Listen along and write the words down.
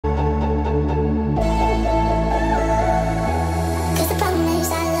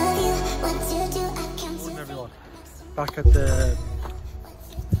back at the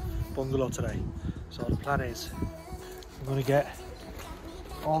bungalow today. So the plan is I'm going to get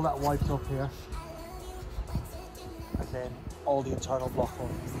all that wiped up here, and then all the internal block on.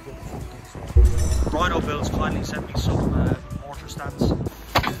 So RHINO Builds kindly sent me some mortar stands.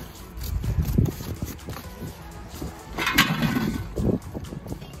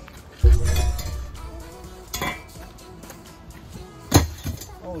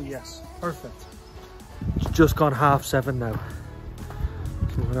 Oh yes, perfect. It's just gone 7:30 now. So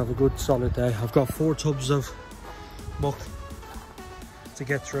we're gonna have a good solid day. I've got 4 tubs of muck to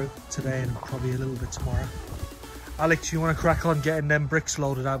get through today and probably a little bit tomorrow. Alex, you want to crack on getting them bricks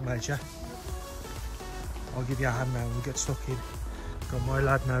loaded out, mate, yeah? I'll give you a hand now and we'll get stuck in. Got my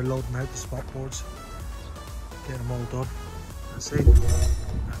lad now loading out the spot boards. Get them all done. That's it.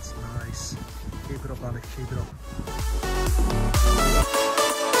 That's nice. Keep it up, Alex, keep it up.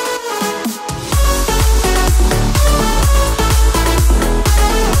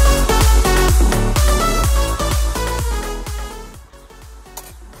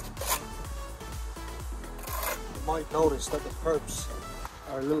 Might notice that the curbs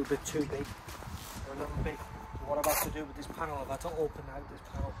are a little bit too big. They're a little big. So what I've had to do with this panel, I've had to open out this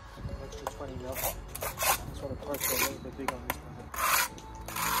panel an extra 20 mil. That's why the curbs are a little bit big on this panel.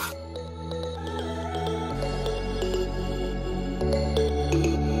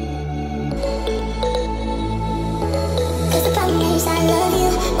 Cause the problem is I love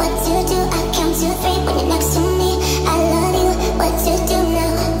you. What to do? I count to 3 when you're next to me. I love you. What to do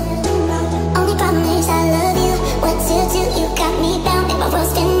now? Only problem is I love you. What to do? You got me bound, make my world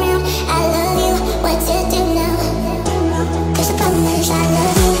spin round. I love you. What to do now? Cause the problem is I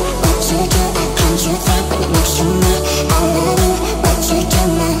love you. What to do? I count to 3 when you're next to me. I love you. What to do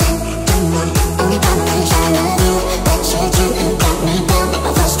now? Only problem is I love you. What to do? You got me bound, make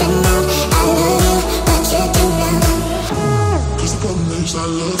my world spin round. I love you. What to do now? Cause the problem is I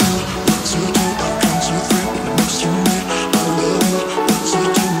love you. What to do? I count to 3 when you're next to me. I love you. What to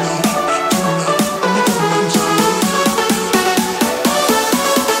do now?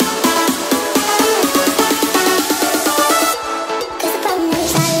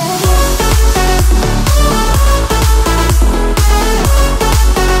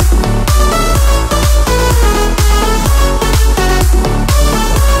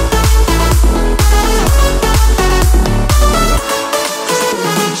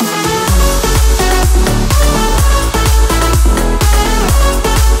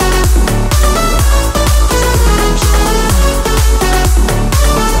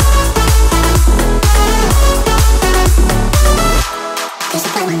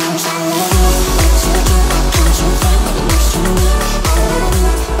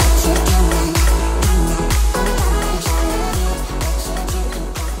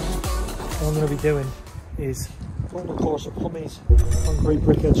 Doing is going to course of Hummy's concrete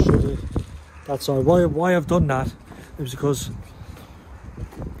brickheads through that side. Why I've done that is because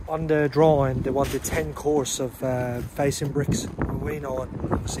on the drawing they wanted 10 course of facing bricks. We know,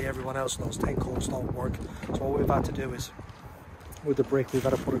 and obviously everyone else knows, 10 course don't work. So what we've had to do is, with the brick, we've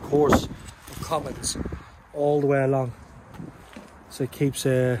had to put a course of commons all the way along, so it keeps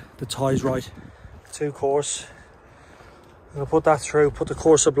the ties right. 2 course. I'm going to put that through, put the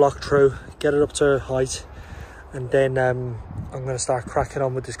course of block through, get it up to height, and then I'm going to start cracking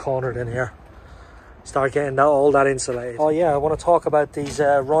on with this corner in here. Start getting all that insulated. Oh yeah, I want to talk about these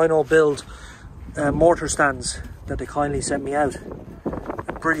RHINO Build mortar stands that they kindly sent me out.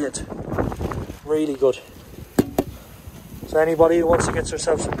 Brilliant. Really good. So anybody who wants to get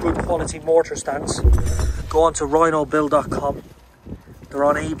themselves some good quality mortar stands, go on to rhinobuild.com. They're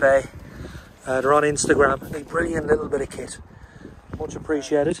on eBay. They're on Instagram. A brilliant little bit of kit. Much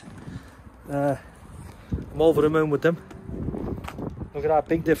appreciated. I'm over the moon with them. Look at that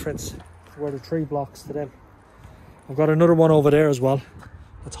big difference. Where the 3 blocks to them. I've got another one over there as well.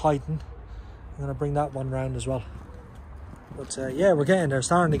 That's hiding. I'm going to bring that one round as well. But yeah, we're getting there.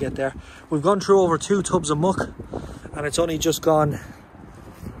 Starting to get there. We've gone through over 2 tubs of muck, and it's only just gone.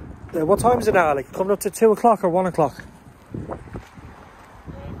 What time is it now, Alec? Coming up to 2 o'clock or 1 o'clock?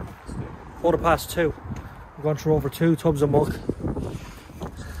 2:15. We've gone through over 2 tubs of muck.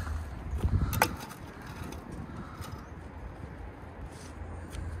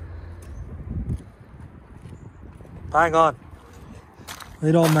 Bang on.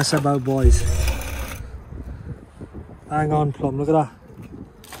 We don't mess about, boys. Hang on, Plum. Look at that.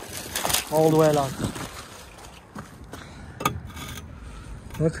 All the way along.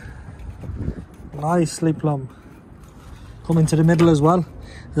 Look. Nicely plumb. Come into the middle as well.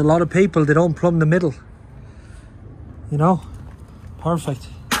 There's a lot of people, they don't plumb the middle. You know? Perfect.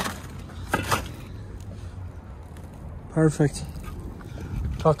 Perfect.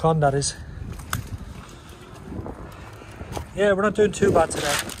 Clock on, that is. Yeah, we're not doing too bad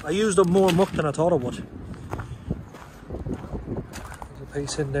today. I used up more muck than I thought I would. There's a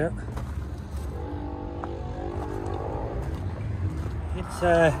piece in there. It's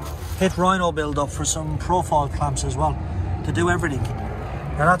hit RHINO build up for some profile clamps as well, to do everything.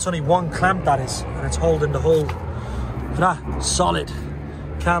 Now that's only one clamp, that is, and it's holding the whole. Look at that, solid.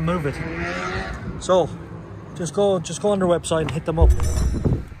 Can't move it. So just go on their website and hit them up.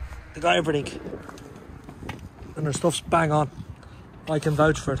 They got everything. And their stuff's bang on. I can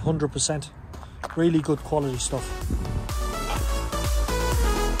vouch for it 100%. Really good quality stuff.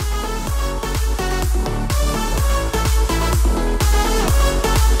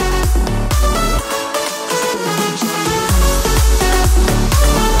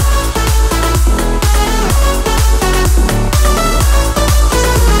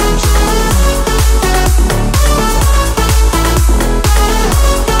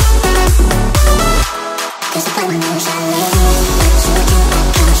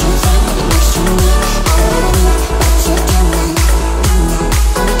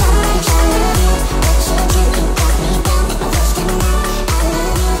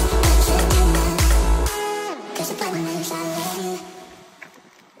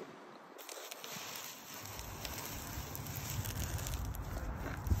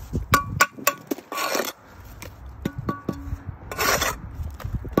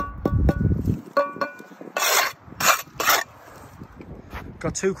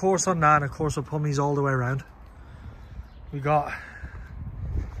 Got 2 course on that and a course of pummies all the way around. We got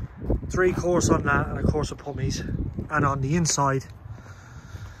 3 course on that and a course of pummies. And on the inside,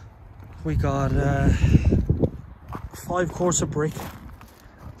 we got 5 course of brick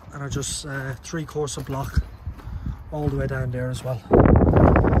and just 3 course of block all the way down there as well.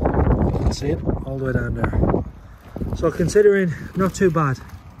 You can see it all the way down there. So considering not too bad.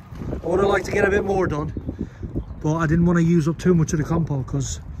 I would have liked to get a bit more done, but I didn't want to use up too much of the compo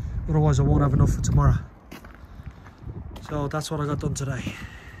because otherwise I won't have enough for tomorrow. So that's what I got done today.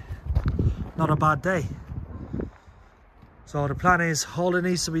 Not a bad day. So the plan is, all that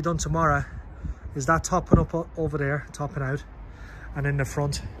needs to be done tomorrow is that topping up over there, topping out, and in the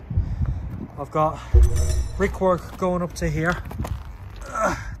front I've got brickwork going up to here,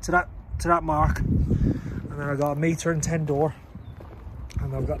 to that mark, and then I've got a 1.10 m door,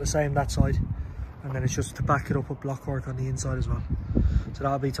 and I've got the same that side. And then it's just to back it up with block work on the inside as well. So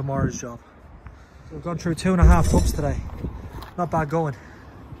that'll be tomorrow's job. So we've gone through 2.5 tubs today. Not bad going.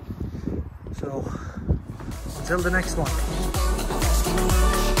 So until the next one.